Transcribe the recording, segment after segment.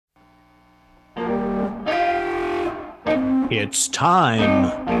It's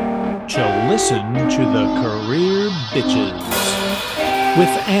time to listen to the Career Bitches with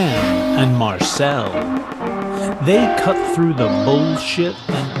Anne and Marcel. They cut through the bullshit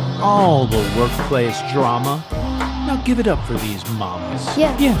and all the workplace drama. Now give it up for these mamas.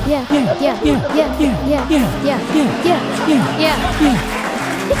 Yeah.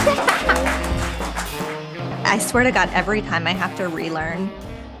 I swear to God, every time I have to relearn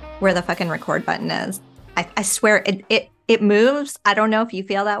where the fucking record button is. I swear it moves. I don't know if you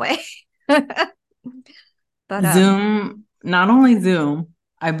feel that way. But Zoom, not only Zoom,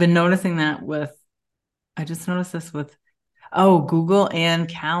 I've been noticing that I just noticed this with Google and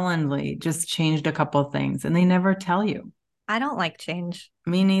Calendly just changed a couple of things and they never tell you. I don't like change.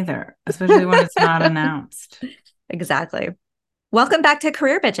 Me neither, especially when it's not announced. Exactly. Welcome back to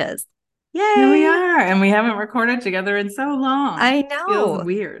Career Bitches. Yay! Here we are, and we haven't recorded together in so long. I know. It feels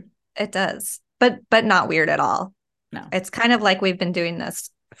weird. It does, but not weird at all. No. It's kind of like we've been doing this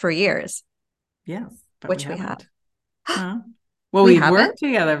for years. Yes. Which we have. Well, we've worked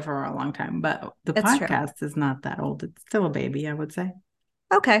together for a long time, but the That's podcast true. is not that old. It's still a baby, I would say.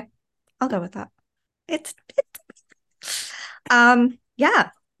 Okay. I'll go with that. Yeah.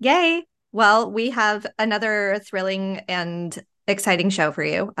 Yay. Well, we have another thrilling and exciting show for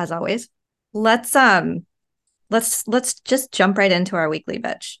you, as always. Let's just jump right into our weekly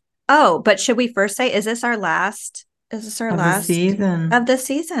bitch. Oh, but should we first say, is this our last season? Of the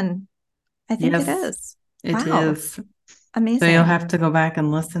season? I think yes, it is. It is. Amazing. So you'll have to go back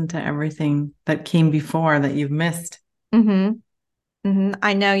and listen to everything that came before that you've missed. Mm-hmm. Mm-hmm.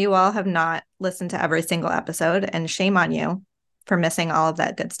 I know you all have not listened to every single episode, and shame on you for missing all of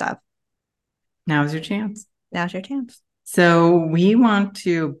that good stuff. Now's your chance. Now's your chance. So we want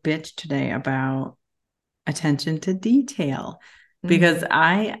to bitch today about attention to detail because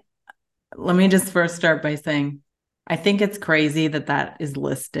let me just first start by saying, I think it's crazy that is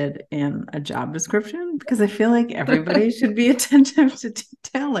listed in a job description because I feel like everybody should be attentive to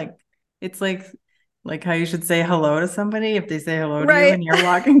detailing. It's like how you should say hello to somebody if they say hello to you and you're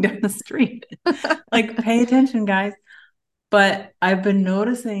walking down the street. Like, pay attention, guys. But I've been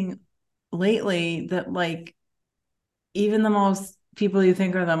noticing lately that like even the most people you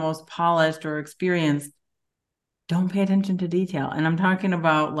think are the most polished or experienced don't pay attention to detail. And I'm talking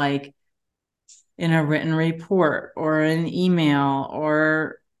about like in a written report or an email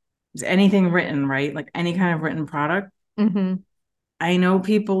or anything written, right? Like any kind of written product. Mm-hmm. I know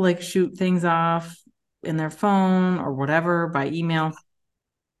people like shoot things off in their phone or whatever by email,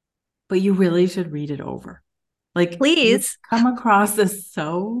 but you really should read it over. Like, please, come across as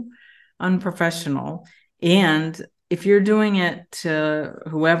so unprofessional. And if you're doing it to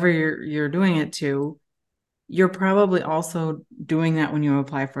whoever you're doing it to, you're probably also doing that when you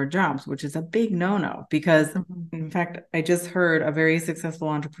apply for jobs, which is a big no-no because in fact, I just heard a very successful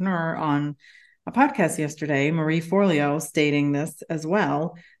entrepreneur on a podcast yesterday, Marie Forleo, stating this as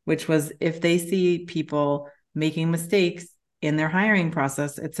well, which was if they see people making mistakes in their hiring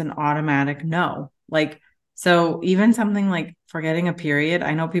process, it's an automatic no. Like, so even something like forgetting a period,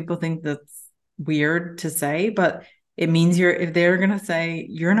 I know people think that's weird to say, but it means if they're going to say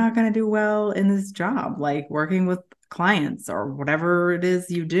you're not going to do well in this job, like working with clients or whatever it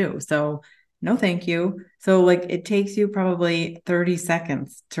is you do. So no, thank you. So like it takes you probably 30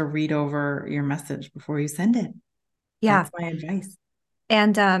 seconds to read over your message before you send it. Yeah. That's my advice.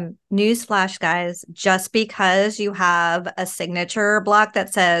 And newsflash, guys, just because you have a signature block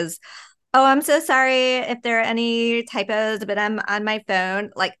that says, oh, I'm so sorry if there are any typos, but I'm on my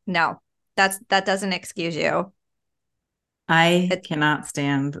phone. Like, no, that doesn't excuse you. I cannot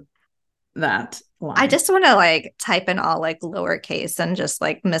stand that line. I just want to like type in all like lowercase and just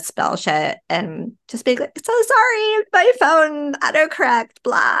like misspell shit and just be like, so sorry, my phone autocorrect,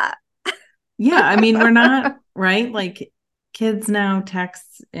 blah. Yeah, I mean, we're not, right? Like kids now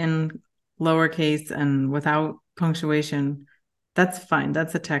text in lowercase and without punctuation. That's fine.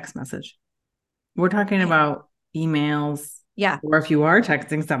 That's a text message. We're talking about emails. Yeah. Or if you are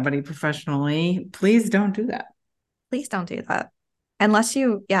texting somebody professionally, please don't do that. Please don't do that. Unless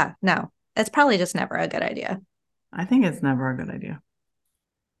no. It's probably just never a good idea. I think it's never a good idea.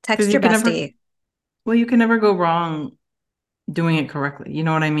 Text your bestie. You can never go wrong doing it correctly. You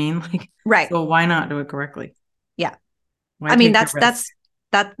know what I mean? Like, right. So why not do it correctly? Yeah. I mean, that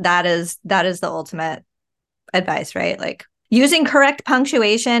is the ultimate advice, right? Like using correct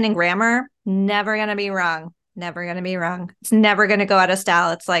punctuation and grammar, never going to be wrong. Never going to be wrong. It's never going to go out of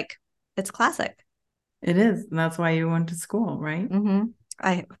style. It's like, it's classic. It is. And that's why you went to school, right? Mm-hmm.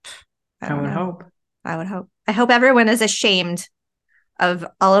 I would hope. I would hope. I hope everyone is ashamed of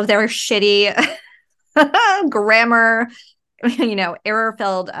all of their shitty grammar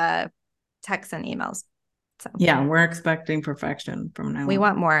error-filled texts and emails. So yeah, we're expecting perfection from now on. We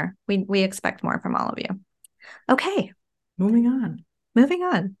want more. We expect more from all of you. Okay. Moving on.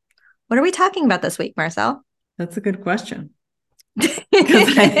 What are we talking about this week, Marcel? That's a good question.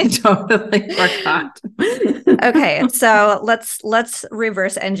 Because I totally forgot. Okay, so let's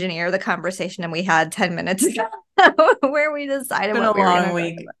reverse engineer the conversation we had 10 minutes ago where we decided what we were going to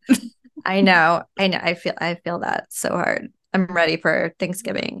week. I know. I feel that so hard. I'm ready for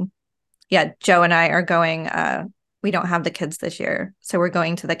Thanksgiving. Yeah, Joe and I are going. We don't have the kids this year, so we're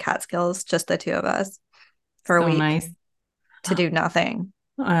going to the Catskills, just the two of us, for a week. Nice. To do nothing.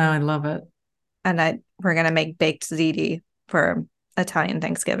 Oh, I love it. And we're gonna make baked ziti for Italian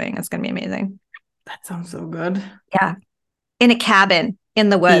Thanksgiving. It's gonna be amazing. That sounds so good. Yeah, in a cabin in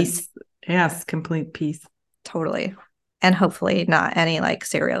the woods. Peace. Yes, complete peace. Totally. And hopefully not any like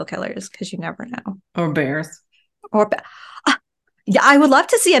serial killers, because you never know. Or bears. Yeah, I would love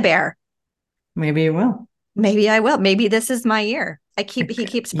to see a bear. Maybe you will. Maybe I will. Maybe this is my year. He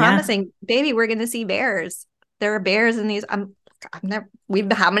keeps promising, baby, we're going to see bears. There are bears in these. I'm never.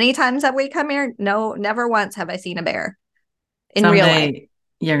 How many times have we come here? No, never once have I seen a bear in real life.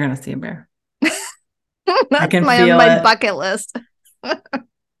 You're going to see a bear. That's my bucket list. That's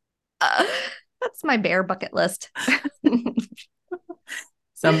my bear bucket list.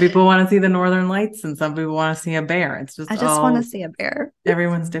 Some people want to see the Northern Lights and some people want to see a bear. It's just I just want to see a bear.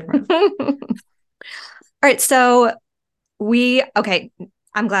 Everyone's different. All right. So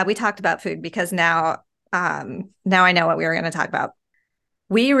I'm glad we talked about food, because now I know what we were going to talk about.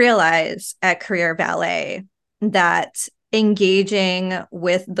 We realize at Career Ballet that engaging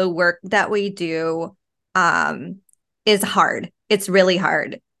with the work that we do is hard. It's really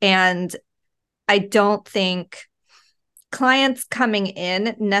hard. And I don't think clients coming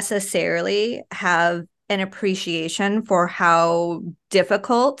in necessarily have an appreciation for how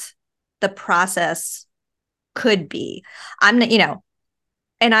difficult the process could be. I'm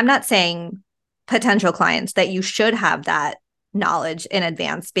not saying potential clients that you should have that knowledge in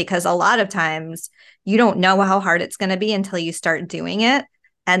advance, because a lot of times you don't know how hard it's going to be until you start doing it.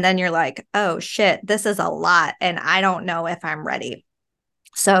 And then you're like, oh shit, this is a lot, and I don't know if I'm ready.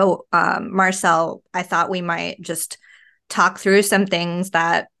 So, Marcel, I thought we might just talk through some things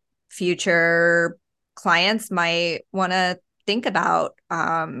that future clients might want to think about,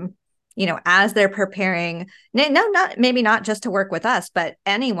 as they're preparing. Maybe not just to work with us, but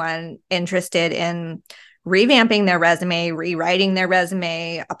anyone interested in revamping their resume, rewriting their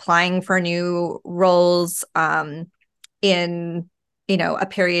resume, applying for new roles in, a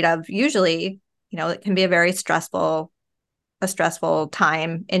period of usually, it can be a very stressful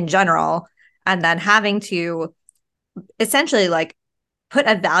time in general. And then having to essentially like put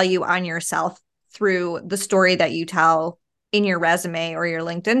a value on yourself through the story that you tell in your resume or your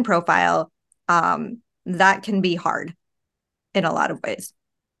LinkedIn profile, that can be hard in a lot of ways.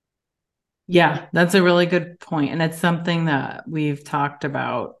 Yeah, that's a really good point. And it's something that we've talked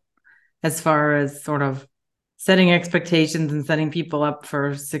about as far as sort of setting expectations and setting people up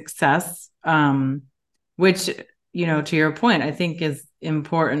for success, which, to your point, I think is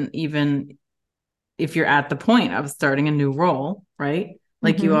important, even if you're at the point of starting a new role, right?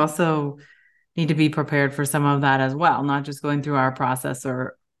 Like you also need to be prepared for some of that as well, not just going through our process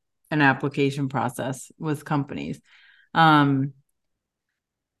or an application process with companies. I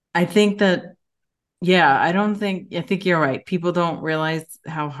think that, I think you're right. People don't realize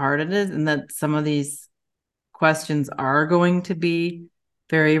how hard it is, and that some of these questions are going to be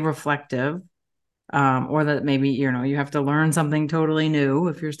very reflective, or that maybe, you have to learn something totally new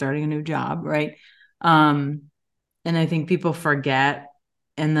if you're starting a new job, right? And I think people forget,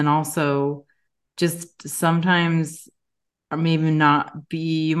 and then also just sometimes, or maybe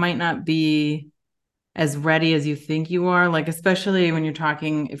you might not be as ready as you think you are, like, especially when you're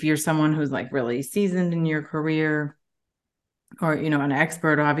talking, if you're someone who's like really seasoned in your career, or, an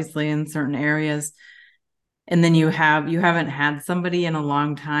expert, obviously, in certain areas. And then you haven't had somebody in a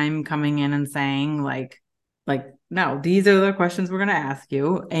long time coming in and saying like, no, these are the questions we're going to ask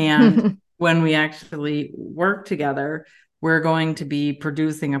you. And when we actually work together, we're going to be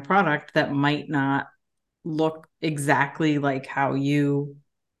producing a product that might not look exactly like how you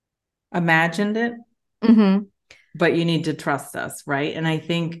imagined it. But you need to trust us, right? And I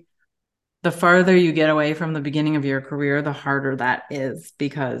think the farther you get away from the beginning of your career, the harder that is,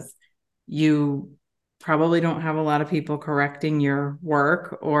 because you probably don't have a lot of people correcting your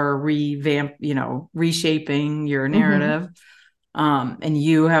work or reshaping your narrative. And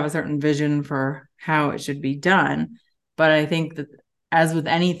you have a certain vision for how it should be done. But I think that as with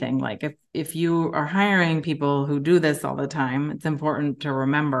anything, like if you are hiring people who do this all the time, it's important to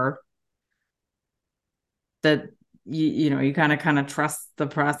remember that you kind of trust the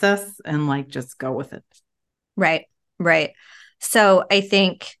process and like just go with it. Right. So I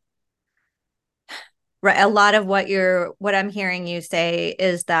think a lot of what I'm hearing you say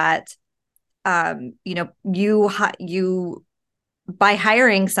is that you by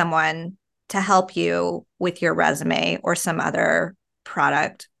hiring someone to help you with your resume or some other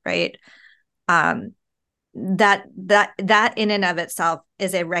product, right? That in and of itself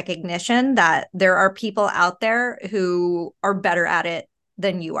is a recognition that there are people out there who are better at it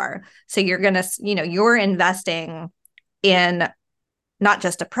than you are. So you're investing in not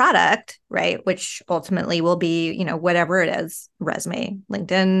just a product, right? Which ultimately will be, whatever it is, resume,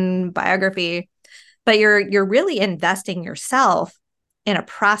 LinkedIn, biography, but you're really investing yourself in a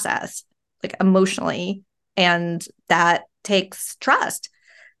process, like emotionally, and that takes trust.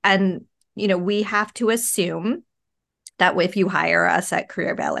 And we have to assume that if you hire us at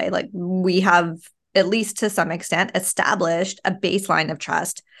Career Ballet, like we have, at least to some extent, established a baseline of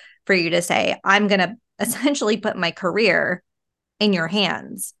trust for you to say, I'm going to essentially put my career in your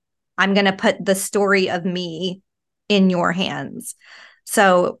hands. I'm going to put the story of me in your hands.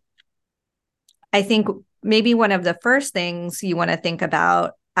 So I think maybe one of the first things you want to think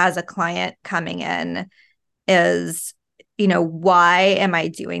about as a client coming in is, why am I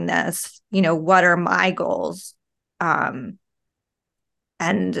doing this? What are my goals? And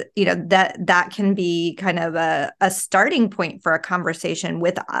that can be kind of a starting point for a conversation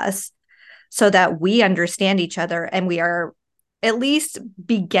with us so that we understand each other and we are at least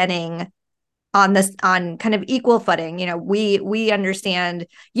beginning on kind of equal footing. We understand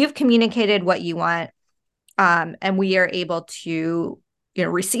you've communicated what you want, and we are able to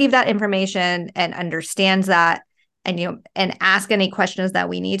receive that information and understand that, and ask any questions that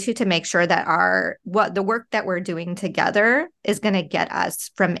we need to make sure that the work that we're doing together is going to get us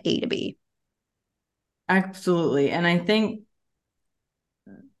from A to B. Absolutely. And I think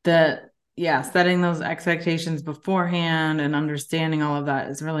that, setting those expectations beforehand and understanding all of that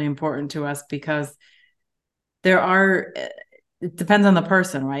is really important to us, because it depends on the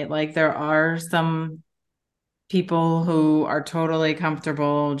person, right? Like there are some people who are totally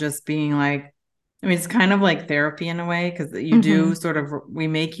comfortable just being like, it's kind of like therapy in a way, because you do sort of,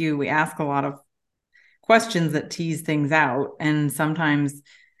 we ask a lot of questions that tease things out. And sometimes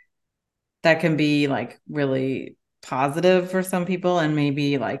that can be like really positive for some people and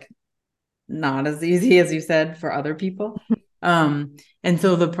maybe like not as easy as you said for other people. And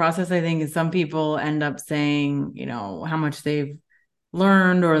so the process, I think, is some people end up saying, how much they've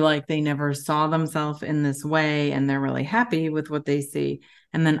learned, or like they never saw themselves in this way and they're really happy with what they see.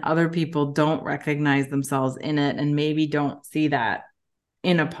 And then other people don't recognize themselves in it and maybe don't see that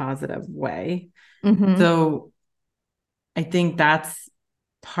in a positive way. So I think that's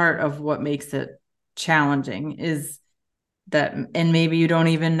part of what makes it challenging, is that, and maybe you don't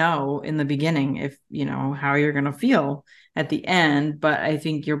even know in the beginning if how you're going to feel at the end. But I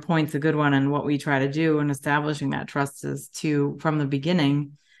think your point's a good one, and what we try to do in establishing that trust is from the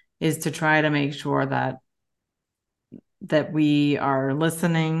beginning is to try to make sure that we are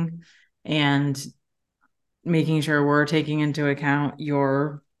listening and making sure we're taking into account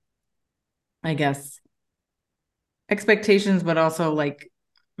your, I guess, expectations, but also like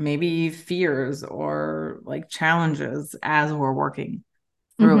maybe fears or like challenges as we're working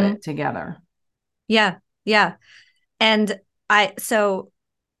through it together. Yeah. And I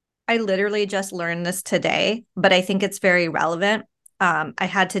literally just learned this today, but I think it's very relevant. I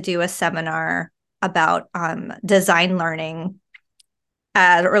had to do a seminar about design learning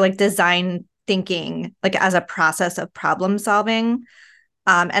or like design thinking, like as a process of problem solving.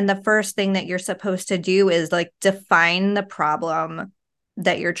 And the first thing that you're supposed to do is like define the problem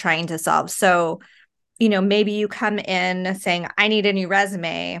that you're trying to solve. So, maybe you come in saying, I need a new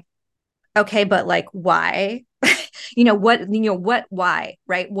resume. Okay, but like, why? Why,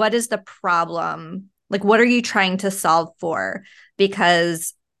 right? What is the problem? Like, what are you trying to solve for?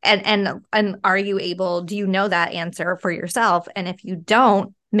 Because, and are you able, do you know that answer for yourself? And if you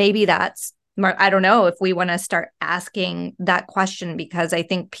don't, maybe that's, I don't know if we want to start asking that question, because I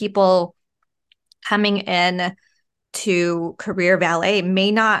think people coming in to Career Ballet may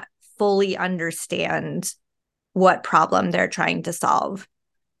not fully understand what problem they're trying to solve,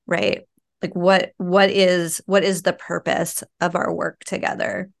 right? Like what is the purpose of our work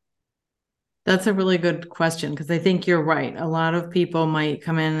together? That's a really good question, because I think you're right. A lot of people might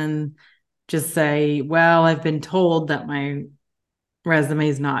come in and just say, well, I've been told that my resume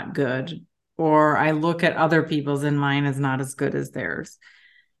is not good, or I look at other people's and mine is not as good as theirs.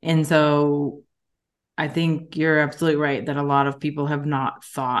 And so I think you're absolutely right that a lot of people have not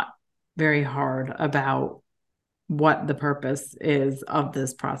thought very hard about what the purpose is of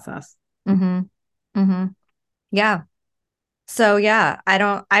this process. Mm-hmm. Mm-hmm. Yeah. So yeah,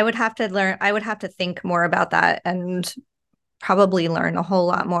 I would have to think more about that and probably learn a whole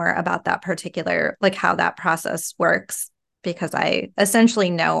lot more about that particular, like how that process works, because I essentially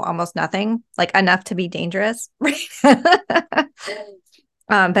know almost nothing, like enough to be dangerous. But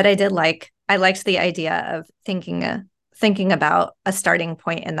I liked the idea of thinking about a starting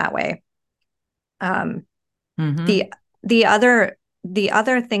point in that way. The the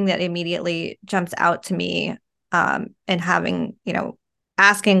other thing that immediately jumps out to me, and having,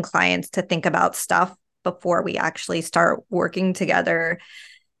 asking clients to think about stuff before we actually start working together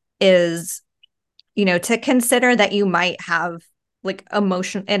is, to consider that you might have like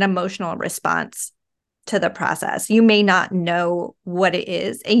an emotional response to the process. You may not know what it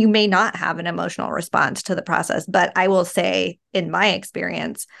is, and you may not have an emotional response to the process. But I will say, in my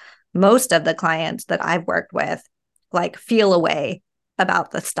experience, most of the clients that I've worked with like feel a way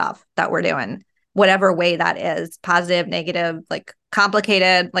about the stuff that we're doing, whatever way that is, positive, negative, like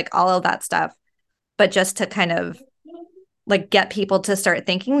complicated, like all of that stuff. But just to kind of like get people to start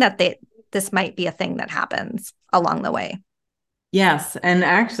thinking that this might be a thing that happens along the way. Yes. And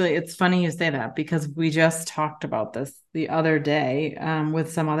actually, it's funny you say that, because we just talked about this the other day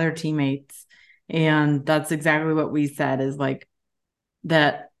with some other teammates. And that's exactly what we said, is like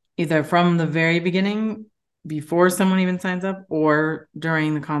that either from the very beginning, before someone even signs up, or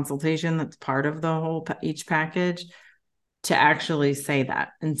during the consultation that's part of the whole each package, to actually say that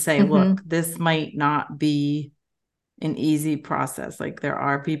and say, look, this might not be an easy process. Like there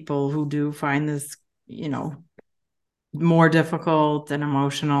are people who do find this, more difficult and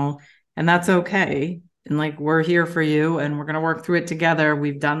emotional, and that's okay. And like, we're here for you and we're going to work through it together.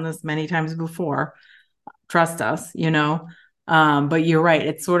 We've done this many times before. Trust us, but you're right.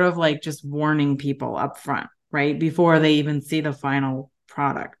 It's sort of like just warning people up front, right? Before they even see the final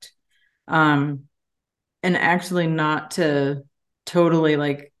product. And actually, not to totally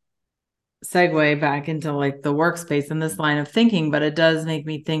like segue back into like the workspace and this line of thinking, but it does make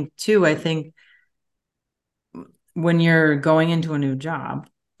me think too. I think when you're going into a new job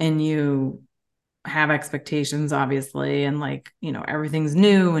and you have expectations, obviously, and like, everything's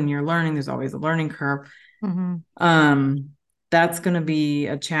new and you're learning, there's always a learning curve. That's going to be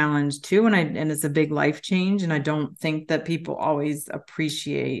a challenge too. And it's a big life change. And I don't think that people always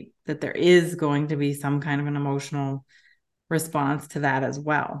appreciate that there is going to be some kind of an emotional response to that as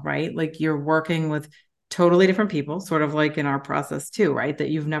well, right? Like you're working with totally different people, sort of like in our process too, right? That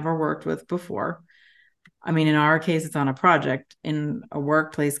you've never worked with before. I mean, in our case, it's on a project. In a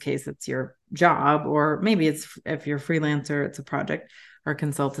workplace case, it's your job, or maybe it's, if you're a freelancer, it's a project or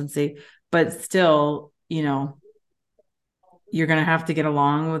consultancy, but still, you're going to have to get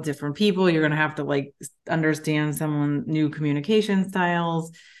along with different people. You're going to have to like understand someone new communication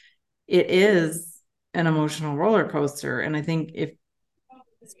styles. It is an emotional roller coaster. And I think if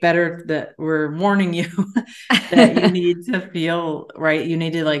it's better that we're warning you that you need to feel right. You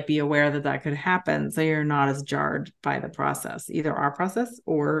need to like be aware that could happen, so you're not as jarred by the process, either our process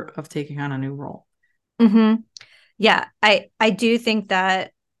or of taking on a new role. Yeah, I do think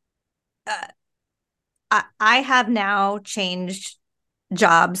that I have now changed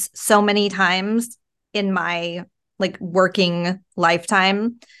jobs so many times in my like working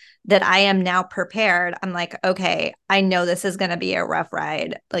lifetime that I am now prepared. I'm like, okay, I know this is going to be a rough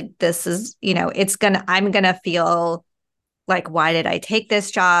ride. Like this is, I'm going to feel like, why did I take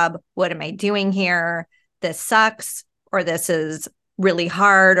this job? What am I doing here? This sucks, or this is really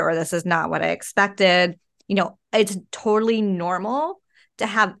hard, or this is not what I expected. It's totally normal to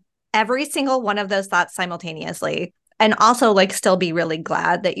have every single one of those thoughts simultaneously, and also like still be really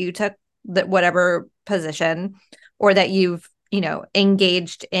glad that you took that whatever position, or that you've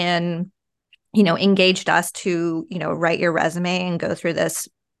engaged us to write your resume and go through this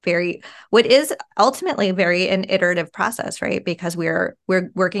what is ultimately very an iterative process, right? Because we're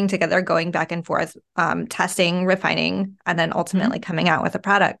working together, going back and forth, testing, refining, and then ultimately coming out with a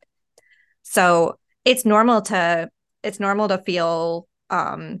product. So it's normal to feel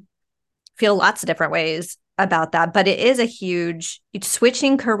lots of different ways about that, but it is a huge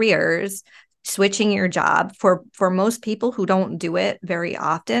switching careers, switching your job for most people who don't do it very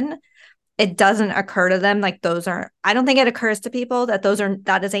often. It doesn't occur to them like I don't think it occurs to people that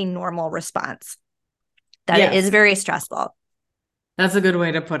that is a normal response, that It is very stressful. That's a good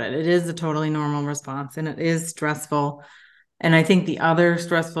way to put it. It is a totally normal response, and it is stressful. And I think the other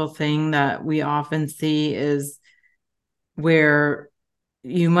stressful thing that we often see is where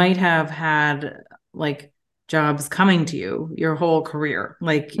you might have had like jobs coming to you your whole career,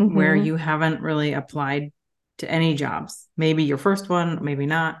 like where you haven't really applied to any jobs, maybe your first one, maybe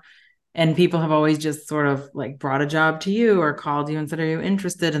not. And people have always just sort of like brought a job to you or called you and said, are you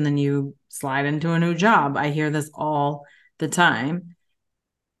interested? And then you slide into a new job. I hear this all the time.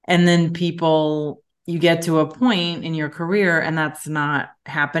 And then you get to a point in your career and that's not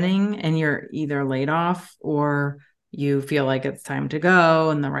happening. And you're either laid off or you feel like it's time to go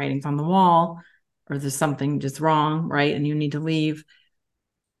and the writing's on the wall or there's something just wrong, right? And you need to leave.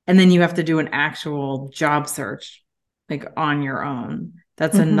 And then you have to do an actual job search like on your own.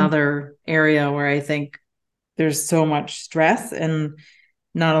 That's another area where I think there's so much stress and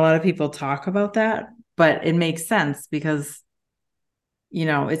not a lot of people talk about that, but it makes sense because,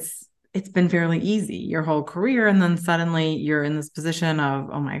 it's been fairly easy your whole career. And then suddenly you're in this position of,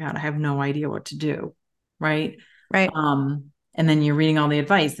 oh my God, I have no idea what to do. Right. Right. And then you're reading all the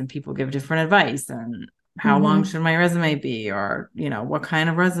advice and people give different advice and how long should my resume be? Or, what kind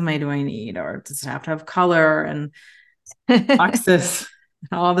of resume do I need? Or does it have to have color and boxes?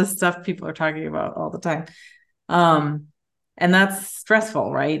 All this stuff people are talking about all the time. And that's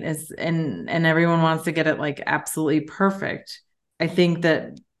stressful, right? And everyone wants to get it like absolutely perfect. I think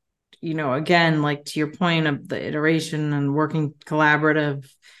that, again, like to your point of the iteration and working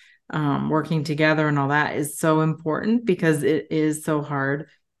collaborative, working together and all that is so important because it is so hard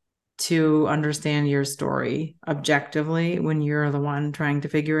to understand your story objectively when you're the one trying to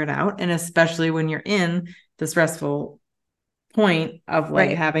figure it out. And especially when you're in the stressful point of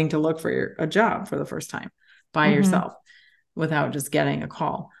like having to look for a job for the first time by yourself without just getting a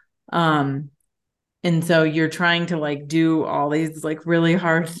call. And so you're trying to like do all these like really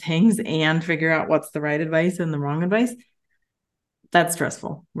hard things and figure out what's the right advice and the wrong advice. That's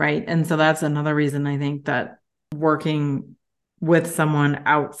stressful, right? And so that's another reason I think that working with someone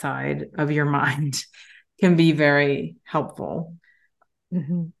outside of your mind can be very helpful.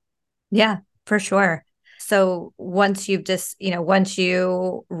 Yeah, for sure. So once you've just, once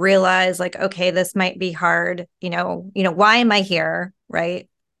you realize like, okay, this might be hard, why am I here? Right.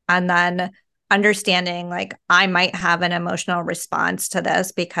 And then understanding like, I might have an emotional response to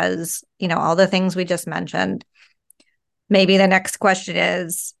this because, all the things we just mentioned. Maybe the next question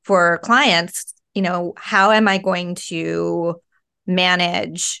is for clients, how am I going to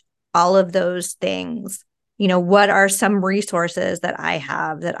manage all of those things? What are some resources that I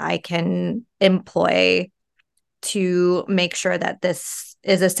have that I can employ to make sure that this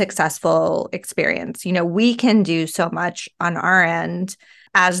is a successful experience? We can do so much on our end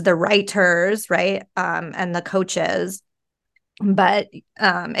as the writers, right? And the coaches, but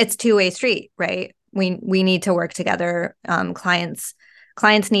it's two-way street, right? We need to work together. Clients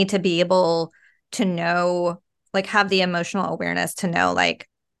need to be able to know, like have the emotional awareness to know like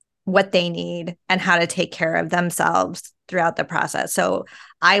what they need and how to take care of themselves throughout the process. So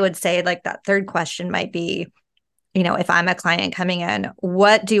I would say like that third question might be, if I'm a client coming in,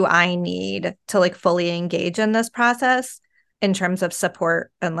 what do I need to like fully engage in this process in terms of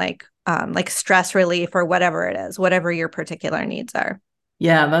support and like stress relief or whatever it is, whatever your particular needs are.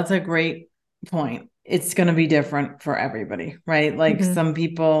 Yeah, that's a great point. It's going to be different for everybody, right? Like some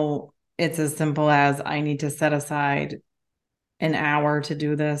people, it's as simple as I need to set aside an hour to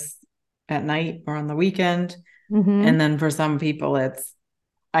do this at night or on the weekend. And then for some people, it's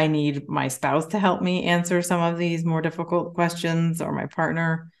I need my spouse to help me answer some of these more difficult questions or my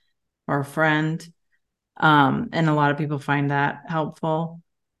partner or a friend. And a lot of people find that helpful.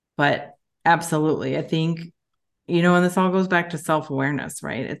 But absolutely, I think, and this all goes back to self-awareness,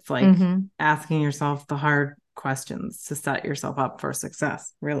 right? It's like asking yourself the hard questions to set yourself up for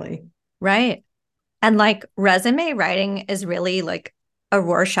success, really. Right. And like resume writing is really like a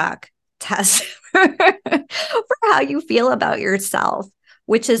Rorschach test for how you feel about yourself,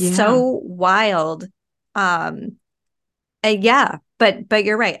 which is so wild. Yeah, but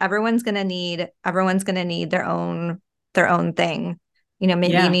you're right. Everyone's gonna need their own thing.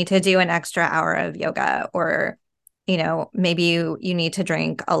 Maybe you need to do an extra hour of yoga, or maybe you need to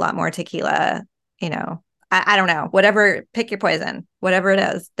drink a lot more tequila. I don't know. Whatever, pick your poison. Whatever it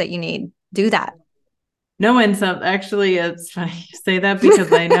is that you need, do that. No, and actually, it's funny you say that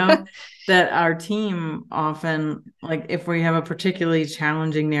because I know that our team often, like if we have a particularly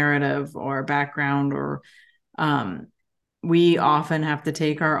challenging narrative or background, or we often have to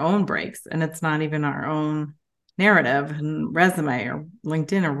take our own breaks, and it's not even our own narrative and resume or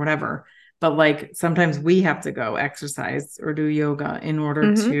LinkedIn or whatever. But like sometimes we have to go exercise or do yoga in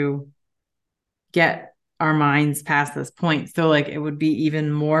order to get our minds past this point. So like it would be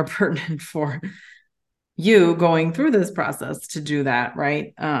even more pertinent for you going through this process to do that,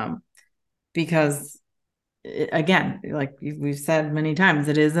 right? Because again, like we've said many times,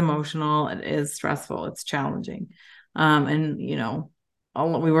 it is emotional, it is stressful, it's challenging. And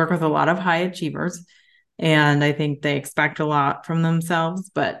we work with a lot of high achievers, and I think they expect a lot from themselves,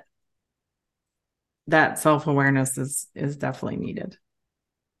 but that self-awareness is definitely needed.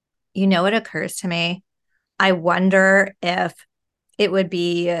 You know what occurs to me? I wonder if it would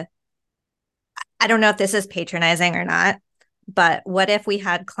be, I don't know if this is patronizing or not, but what if we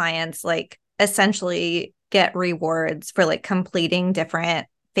had clients like essentially get rewards for like completing different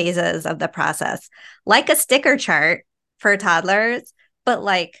phases of the process, like a sticker chart for toddlers, but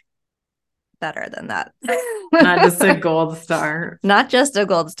like better than that. Not just a gold star. Not just a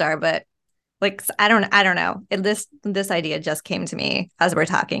gold star, but like I don't know. This idea just came to me as we're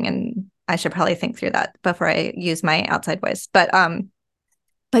talking, and I should probably think through that before I use my outside voice. But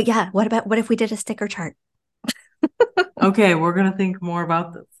yeah, what if we did a sticker chart? Okay, we're gonna think more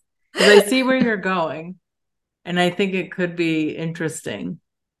about this because I see where you're going, and I think it could be interesting,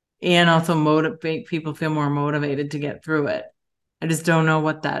 and also make people feel more motivated to get through it. I just don't know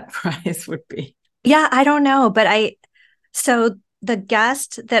what that price would be. Yeah, I don't know, but so the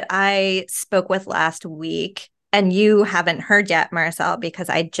guest that I spoke with last week, and you haven't heard yet, Marcel, because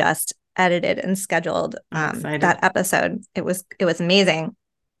I just edited and scheduled that episode. It was amazing,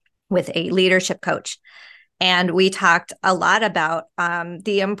 with a leadership coach. And we talked a lot about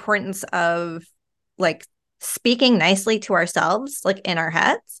the importance of like speaking nicely to ourselves, like in our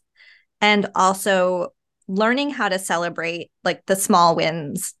heads, and also learning how to celebrate like the small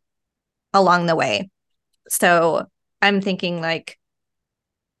wins along the way. So I'm thinking like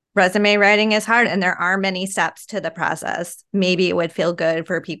resume writing is hard and there are many steps to the process. Maybe it would feel good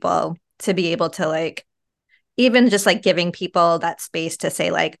for people to be able to like, even just like giving people that space to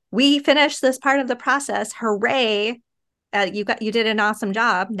say like, we finished this part of the process. Hooray. You did an awesome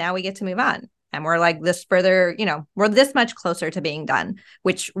job. Now we get to move on. And we're like this further, we're this much closer to being done,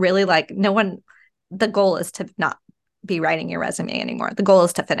 which really like the goal is to not be writing your resume anymore. The goal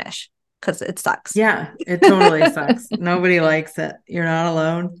is to finish because it sucks. Yeah, it totally sucks. Nobody likes it. You're not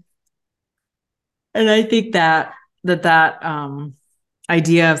alone. And I think that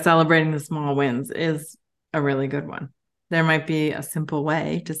idea of celebrating the small wins is a really good one. There might be a simple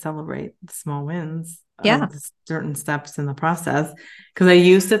way to celebrate the small wins of certain steps in the process. Because I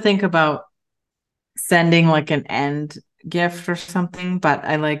used to think about sending like an end gift or something, but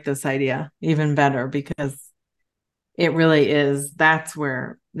I like this idea even better because it really is, that's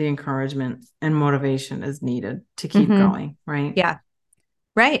where the encouragement and motivation is needed to keep going, right? Yeah.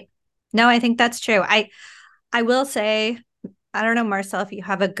 Right. No, I think that's true. I will say, I don't know, Marcel, if you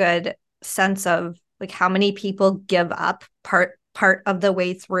have a good sense of like how many people give up part of the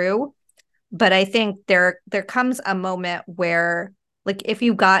way through, but I think there comes a moment where like if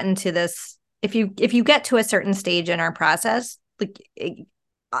you got into this, if you get to a certain stage in our process, like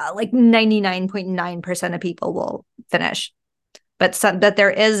 99.9% of people will finish. But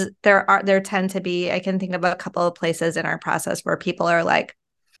there tend to be, I can think of a couple of places in our process where people are like,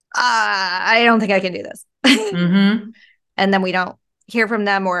 I don't think I can do this. And then we don't hear from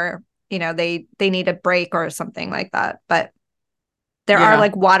them, or, they need a break or something like that. But there are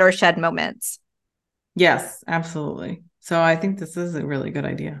like watershed moments. Yes, absolutely. So I think this is a really good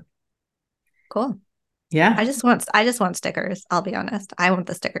idea. Cool. Yeah. I just want stickers. I'll be honest. I want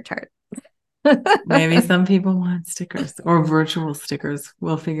the sticker chart. Maybe some people want stickers or virtual stickers.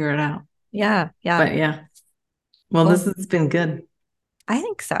 We'll figure it out. Yeah. Yeah. But yeah. Well, cool. This has been good. I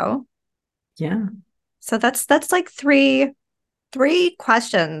think so. Yeah. So that's like three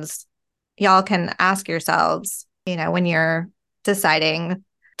questions y'all can ask yourselves, when you're deciding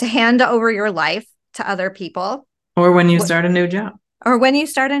to hand over your life to other people. Or when you start a new job. Or when you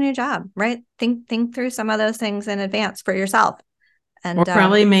start a new job, right? Think through some of those things in advance for yourself. And or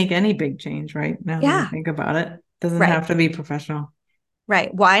probably make any big change, right? Now that you think about it. Doesn't have to be professional.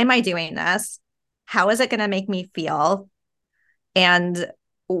 Right. Why am I doing this? How is it going to make me feel? And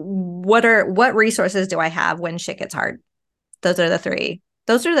what resources do I have when shit gets hard? Those are the three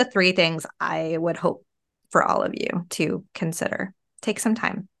things I would hope for all of you to consider. Take some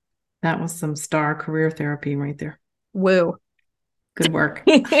time. That was some star career therapy right there. Woo. Good work.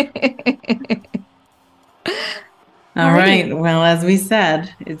 All right. Well, as we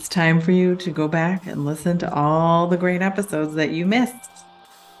said, it's time for you to go back and listen to all the great episodes that you missed.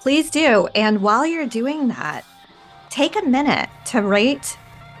 Please do. And while you're doing that, take a minute to rate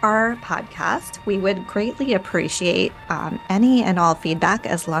our podcast. We would greatly appreciate any and all feedback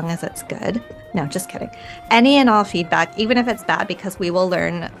as long as it's good. No, just kidding. Any and all feedback, even if it's bad, because we will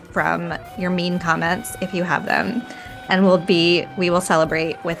learn from your mean comments if you have them. And we will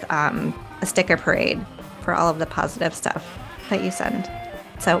celebrate with a sticker parade for all of the positive stuff that you send.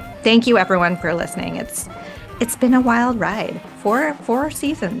 So thank you everyone for listening. It's been a wild ride. Four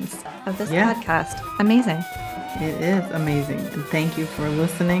seasons of this podcast. Amazing. It is amazing. And thank you for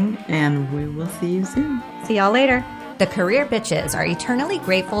listening, and we will see you soon. See y'all later. The Career Bitches are eternally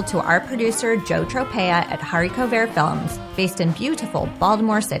grateful to our producer, Joe Tropea at Haricovere Films, based in beautiful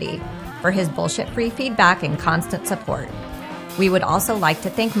Baltimore City, for his bullshit-free feedback and constant support. We would also like to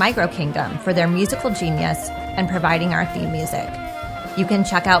thank Micro Kingdom for their musical genius and providing our theme music. You can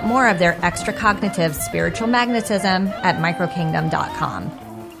check out more of their extra-cognitive spiritual magnetism at microkingdom.com.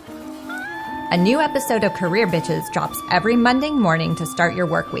 A new episode of Career Bitches drops every Monday morning to start your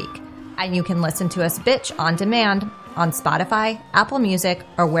work week, and you can listen to us bitch on demand on Spotify, Apple Music,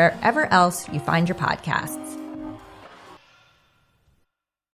 or wherever else you find your podcasts.